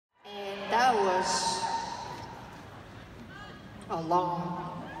that was a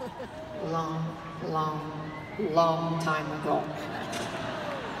long, long, long, long time ago.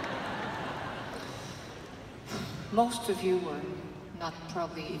 Most of you were not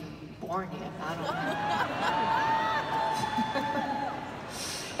probably even born yet, I don't know.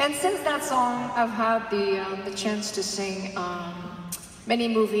 And since that song, I've had the chance to sing many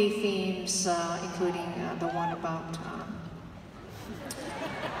movie themes, including the one about,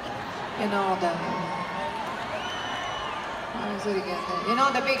 you know, what is it again? You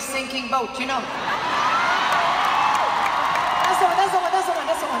know, the big sinking boat, you know? That's the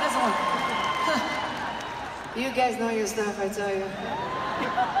one. You guys know your stuff, I tell you.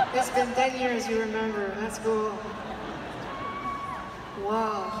 It's been 10 years, you remember. That's cool.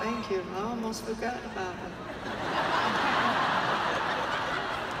 Wow, thank you. I almost forgot about it.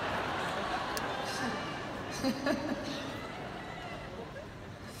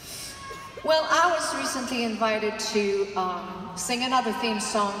 Well, I was recently invited to sing another theme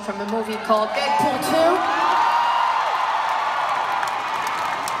song from a movie called Deadpool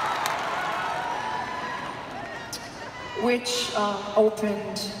 2, which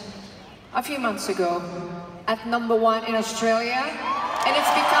opened a few months ago at #1 in Australia, and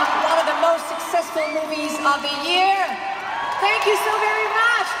it's become one of the most successful movies of the year. Thank you so very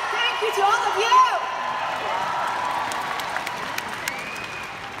much. Thank you to all of you.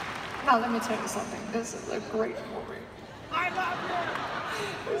 Now let me tell you something. This is a great movie. I love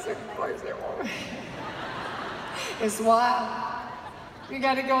it. This is a crazy movie. It's wild. You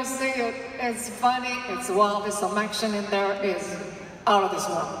gotta go see it. It's funny, it's wild, there's some action in there, it's out of this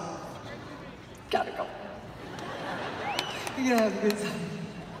world. Gotta go. You're gonna have a good time.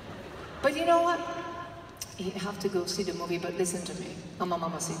 But you know what? You have to go see the movie, but listen to me. I'm a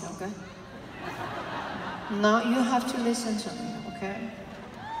mamacita, okay? Now you have to listen to me, okay?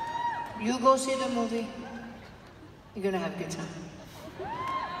 You go see the movie, you're gonna have a good time.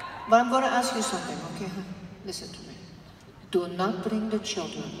 But I'm gonna ask you something, okay? Listen to me. Do not bring the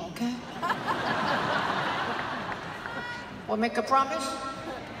children, okay? We'll make a promise?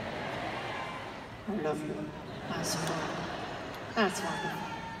 I love you. That's fun. That's wonderful.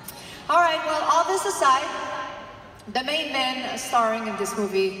 All right, well, all this aside, the main man starring in this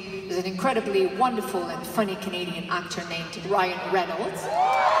movie is an incredibly wonderful and funny Canadian actor named Ryan Reynolds.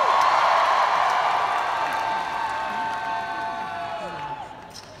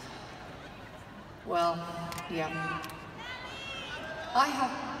 Well, yeah. I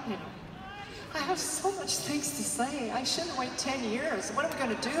have so much things to say. I shouldn't wait 10 years. What are we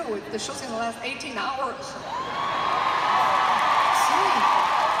going to do with the shows in the last 18 hours? See?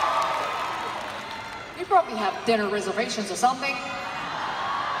 You probably have dinner reservations or something.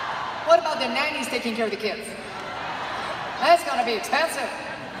 What about the nannies taking care of the kids? That's going to be expensive.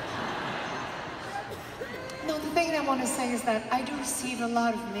 No, the thing I want to say is that I do receive a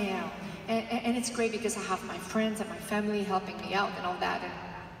lot of mail. And it's great because I have my friends and my family helping me out and all that. And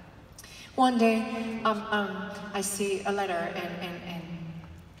one day, I see a letter and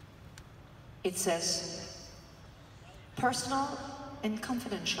it says, personal and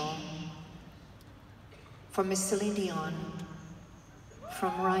confidential from Miss Céline Dion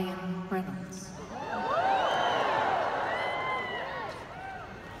from Ryan Reynolds.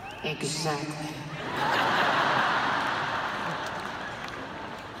 Exactly.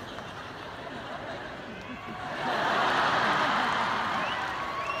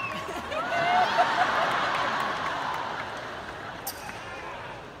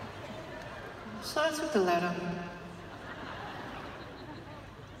 Starts with the letter.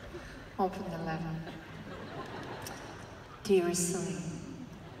 Open the letter. Dearest Céline,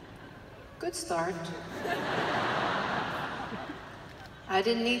 good start. I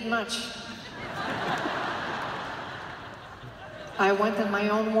didn't need much. I went in my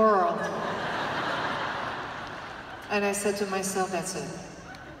own world. And I said to myself, that's it.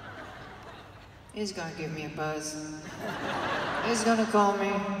 He's gonna give me a buzz. He's gonna call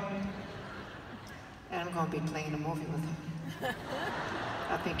me. And I'm going to be playing a movie with him.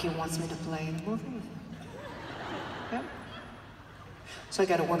 I think he wants me to play a movie with him. Yeah. So I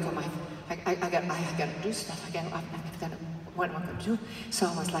got to work on my, I got to do stuff. What am I going to do? So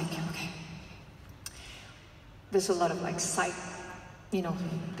I was like, okay. There's a lot of like sight, you know,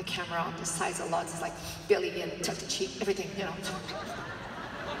 the camera on the sides a lot. It's like belly and tuck the cheek, everything, you know.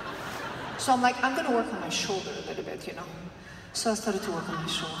 So I'm like, I'm going to work on my shoulder a little bit, you know. So I started to work on my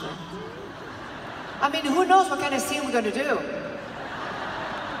shoulder. I mean, who knows what kind of scene we're going to do?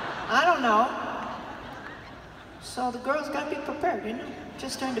 I don't know. So the girls got to be prepared, you know?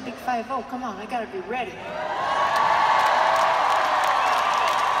 Just turned the big 5-0. Come on, I got to be ready.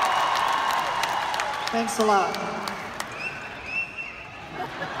 Thanks a lot.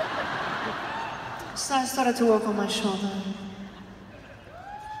 So I started to work on my shoulder.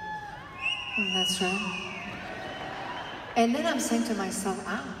 And that's right. And then I'm saying to myself,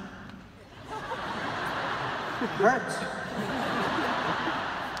 it hurts.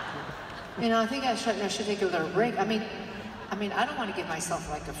 You know, I think I should take a little break. I mean, I don't want to give myself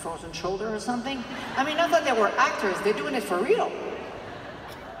like a frozen shoulder or something. I mean, not that they were actors, they're doing it for real.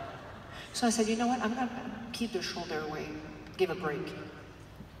 So I said, you know what, I'm gonna keep the shoulder away, give a break.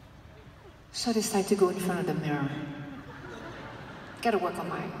 So I decided to go in front of the mirror. Gotta work on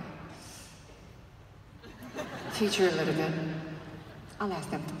my feature a little bit. I'll ask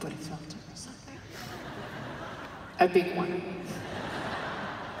them to put a filter or something. A big one.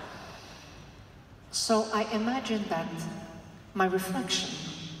 So I imagined that my reflection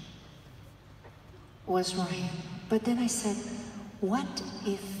was Ryan. But then I said, what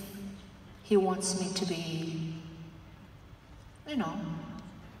if he wants me to be, you know,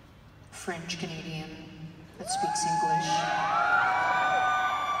 French Canadian that speaks English,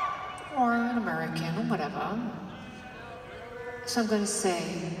 or an American, or whatever. So I'm going to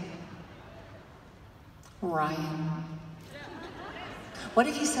say, Ryan. What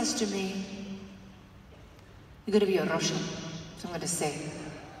if he says to me, you're going to be a Russian? So I'm going to say,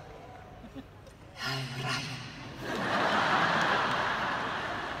 hi, Ryan.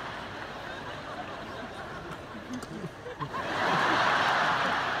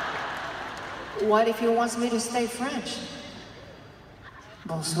 What if he wants me to stay French?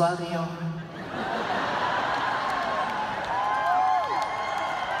 Bonsoir, Dion.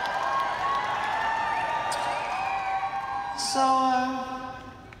 So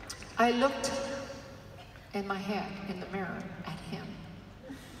I looked in my head, in the mirror, at him.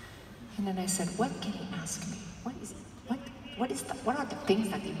 And then I said, what can he ask me? What are the things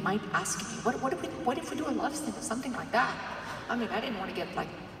that he might ask me? What if we do a love scene or something like that? I mean, I didn't want to get like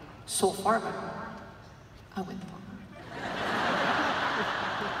so far, but I went far.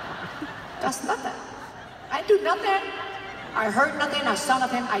 That's nothing. I do nothing. I heard nothing, I saw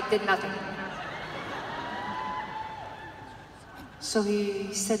nothing, I did nothing. So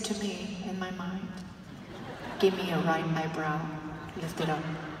he said to me in my mind, give me your right eyebrow, lift it up.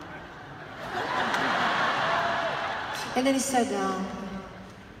 And then he said,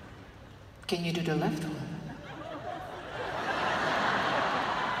 can you do the left one?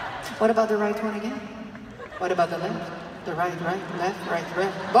 What about the right one again? What about the left? The right, left,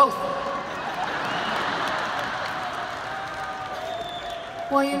 right, both.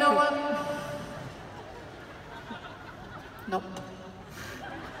 Well, you know what? Nope.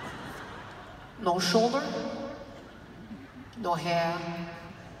 No shoulder, no hair,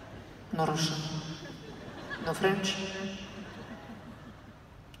 no Russian, no French,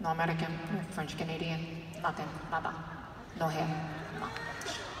 no American, no French Canadian, nothing, nada, no hair, no.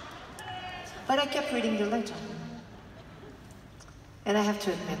 But I kept reading the letter. And I have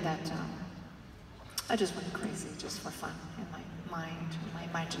to admit that I just went crazy just for fun in my mind, in my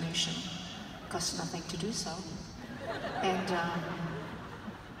imagination. Cost nothing to do so. And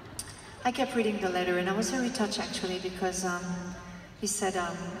I kept reading the letter, and I was very touched actually because he said,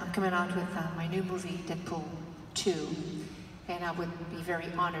 I'm coming out with my new movie, Deadpool 2, and I would be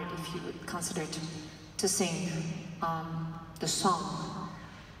very honored if you would consider to sing the song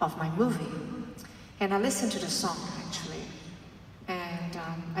of my movie. And I listened to the song actually, and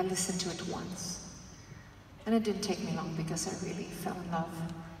I listened to it once. And it didn't take me long because I really fell in love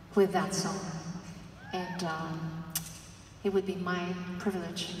with that song. And it would be my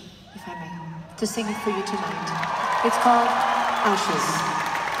privilege, if I may, to sing it for you tonight. It's called Ashes.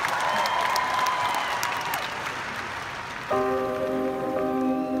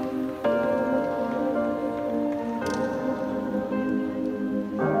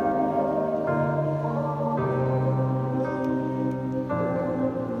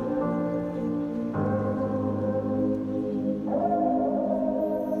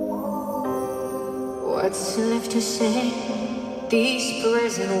 What's left to say? These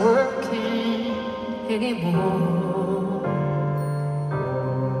prayers ain't working anymore.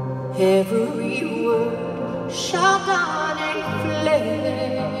 Every word shot down in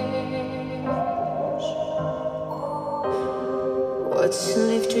flames. What's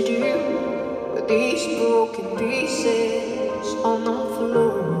left to do with these broken pieces on the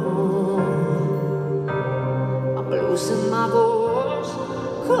floor? I'm losing my voice,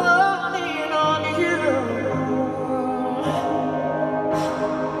 calling on you.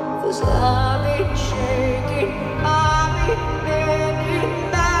 I've been shaking, I've been bending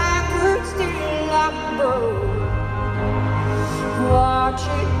backwards till I'm broke.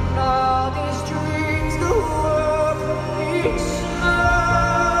 Watching all these dreams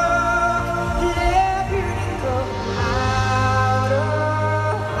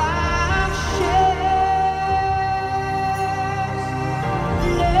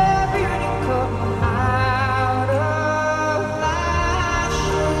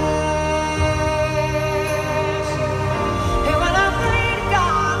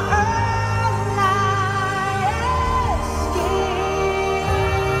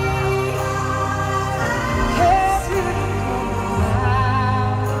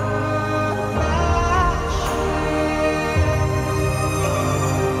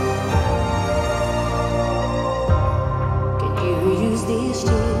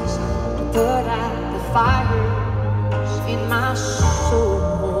fires in my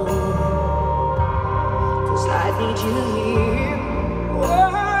soul, 'cause I need you here.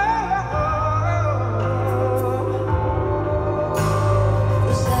 Oh.